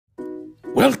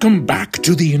Welcome back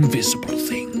to the Invisible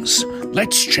Things.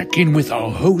 Let's check in with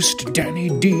our host, Danny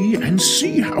D, and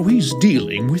see how he's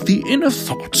dealing with the inner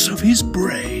thoughts of his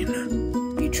brain.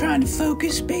 You trying to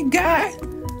focus, big guy?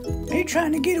 Are you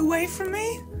trying to get away from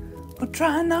me? Or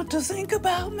trying not to think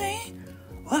about me?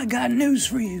 Well, I got news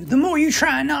for you. The more you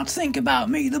try not to think about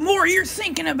me, the more you're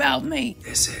thinking about me.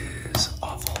 This is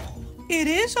awful. It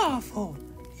is awful.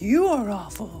 You are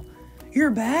awful.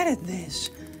 You're bad at this.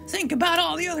 Think about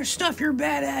all the other stuff you're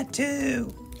bad at,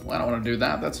 too. Well, I don't want to do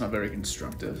that. That's not very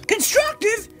constructive.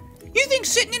 Constructive? You think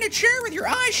sitting in a chair with your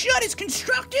eyes shut is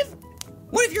constructive?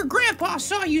 What if your grandpa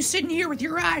saw you sitting here with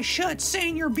your eyes shut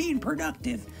saying you're being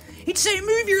productive? He'd say,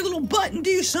 move your little butt and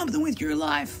do something with your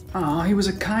life. Aw, he was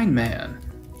a kind man.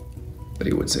 But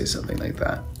he would say something like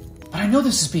that. But I know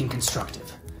this is being constructive.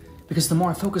 Because the more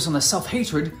I focus on the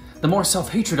self-hatred, the more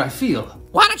self-hatred I feel.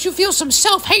 Why don't you feel some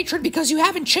self-hatred because you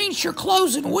haven't changed your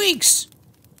clothes in weeks?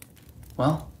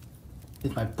 Well,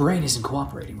 if my brain isn't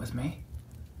cooperating with me,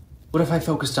 what if I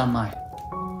focused on my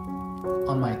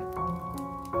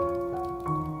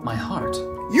heart?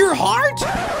 Your heart?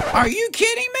 Are you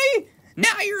kidding me?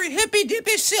 Now you're a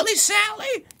hippy-dippy silly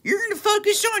Sally? You're gonna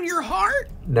focus on your heart?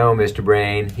 No, Mr.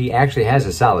 Brain. He actually has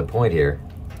a solid point here.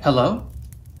 Hello?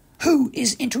 Who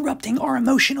is interrupting our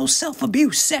emotional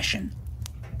self-abuse session?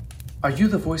 Are you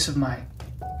the voice of my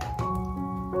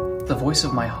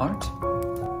heart?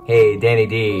 Hey, Danny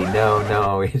D.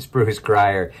 No, it's Bruce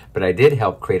Cryer. But I did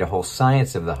help create a whole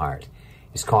science of the heart.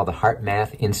 It's called the Heart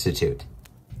Math Institute.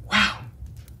 Wow.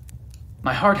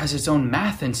 My heart has its own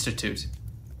math institute.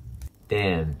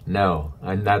 Dan, no,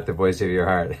 I'm not the voice of your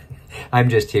heart. I'm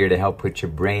just here to help put your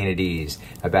brain at ease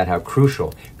about how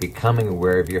crucial becoming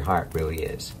aware of your heart really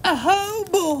is. Oh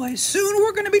boy, soon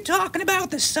we're going to be talking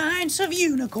about the science of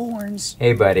unicorns.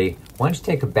 Hey buddy, why don't you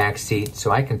take a back seat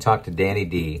so I can talk to Danny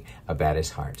D about his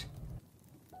heart?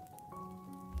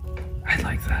 I'd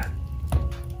like that.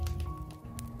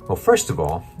 Well, first of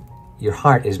all, your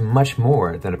heart is much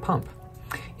more than a pump.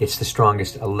 It's the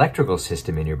strongest electrical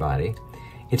system in your body.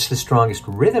 It's the strongest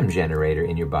rhythm generator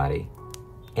in your body.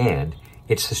 And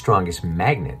it's the strongest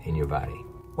magnet in your body.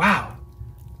 Wow.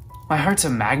 My heart's a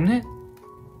magnet?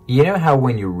 You know how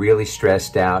when you're really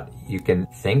stressed out, you can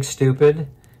think stupid,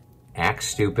 act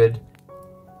stupid,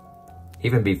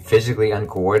 even be physically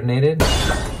uncoordinated?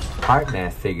 Heart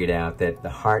Math figured out that the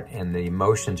heart and the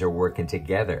emotions are working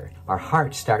together. Our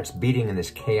heart starts beating in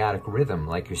this chaotic rhythm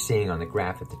like you're seeing on the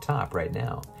graph at the top right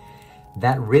now.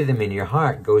 That rhythm in your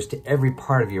heart goes to every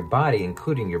part of your body,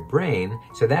 including your brain,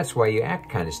 so that's why you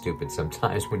act kind of stupid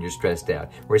sometimes when you're stressed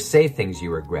out, or say things you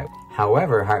regret.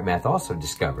 However, Heart Math also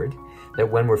discovered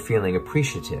that when we're feeling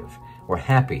appreciative, or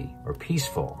happy, or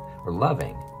peaceful, or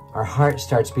loving, our heart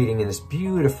starts beating in this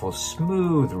beautiful,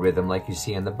 smooth rhythm like you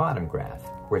see on the bottom graph,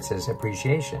 where it says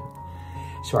appreciation.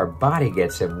 So our body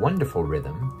gets a wonderful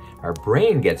rhythm, our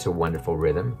brain gets a wonderful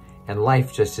rhythm, and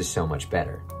life just is so much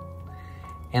better.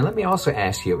 And let me also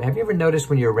ask you, have you ever noticed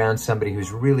when you're around somebody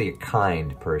who's really a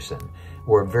kind person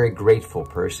or a very grateful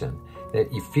person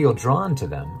that you feel drawn to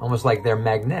them, almost like they're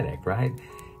magnetic, right?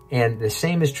 And the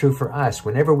same is true for us.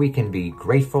 Whenever we can be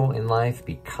grateful in life,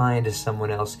 be kind to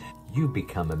someone else, you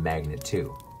become a magnet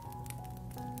too.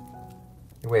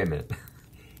 Wait a minute.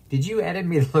 Did you edit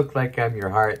me to look like I'm your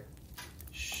heart?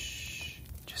 Shh.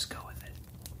 Just go with it.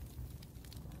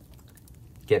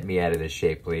 Get me out of this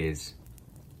shape, please.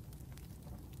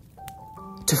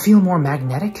 To feel more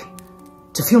magnetic?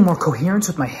 To feel more coherence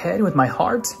with my head, with my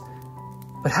heart?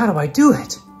 But how do I do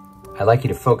it? I'd like you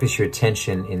to focus your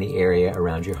attention in the area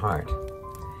around your heart.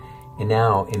 And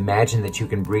now imagine that you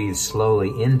can breathe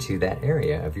slowly into that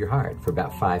area of your heart for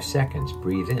about 5 seconds.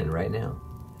 Breathe in right now.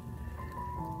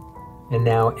 And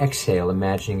now exhale,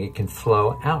 imagining it can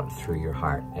flow out through your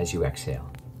heart as you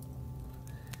exhale.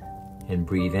 And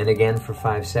breathe in again for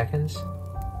 5 seconds.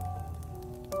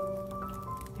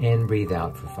 And breathe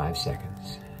out for 5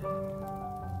 seconds.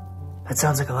 That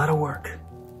sounds like a lot of work,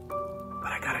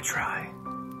 but I gotta try.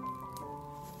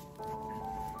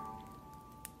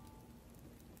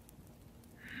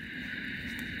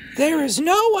 There is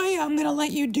no way I'm gonna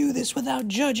let you do this without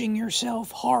judging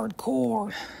yourself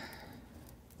hardcore.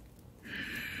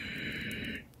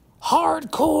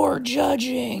 Hardcore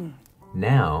judging.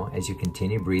 Now, as you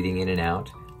continue breathing in and out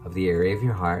of the area of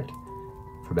your heart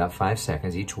for about 5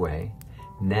 seconds each way,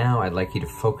 now I'd like you to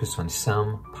focus on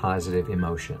some positive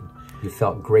emotion. You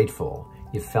felt grateful,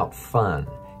 you felt fun,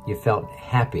 you felt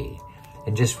happy,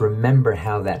 and just remember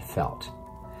how that felt.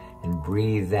 And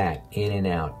breathe that in and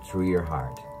out through your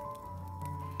heart.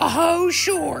 Oh,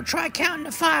 sure. Try counting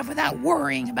to 5 without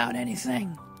worrying about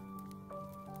anything.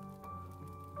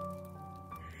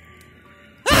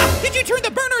 Did you turn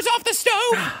the burners off the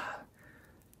stove?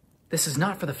 This is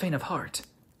not for the faint of heart.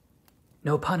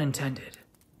 No pun intended.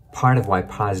 Part of why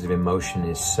positive emotion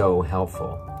is so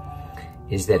helpful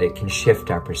is that it can shift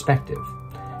our perspective.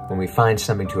 When we find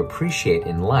something to appreciate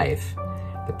in life,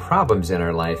 the problems in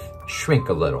our life shrink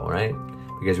a little, right?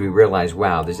 Because we realize,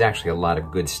 wow, there's actually a lot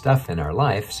of good stuff in our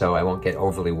life, so I won't get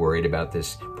overly worried about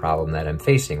this problem that I'm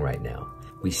facing right now.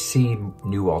 We see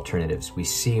new alternatives. We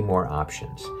see more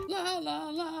options. La la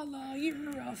la la,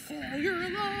 you're a failure,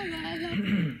 la la la.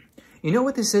 You know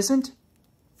what this isn't?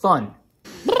 Fun.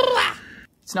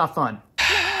 It's not fun.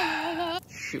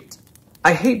 Shoot.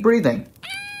 I hate breathing.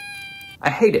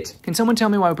 I hate it. Can someone tell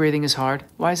me why breathing is hard?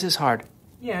 Why is this hard?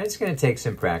 Yeah, it's going to take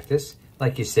some practice.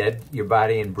 Like you said, your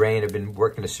body and brain have been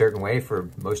working a certain way for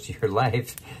most of your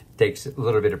life. It takes a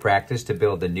little bit of practice to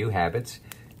build the new habits,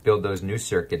 build those new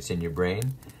circuits in your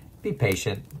brain. Be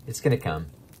patient. It's going to come.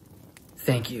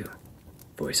 Thank you,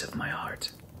 voice of my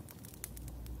heart.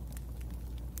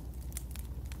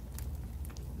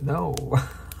 No,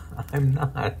 I'm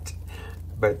not.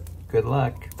 But good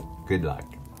luck. Good luck.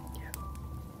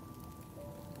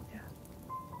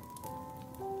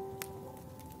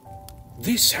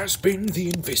 This has been The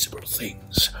Invisible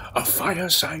Things, a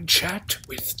fireside chat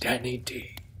with Danny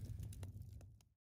D.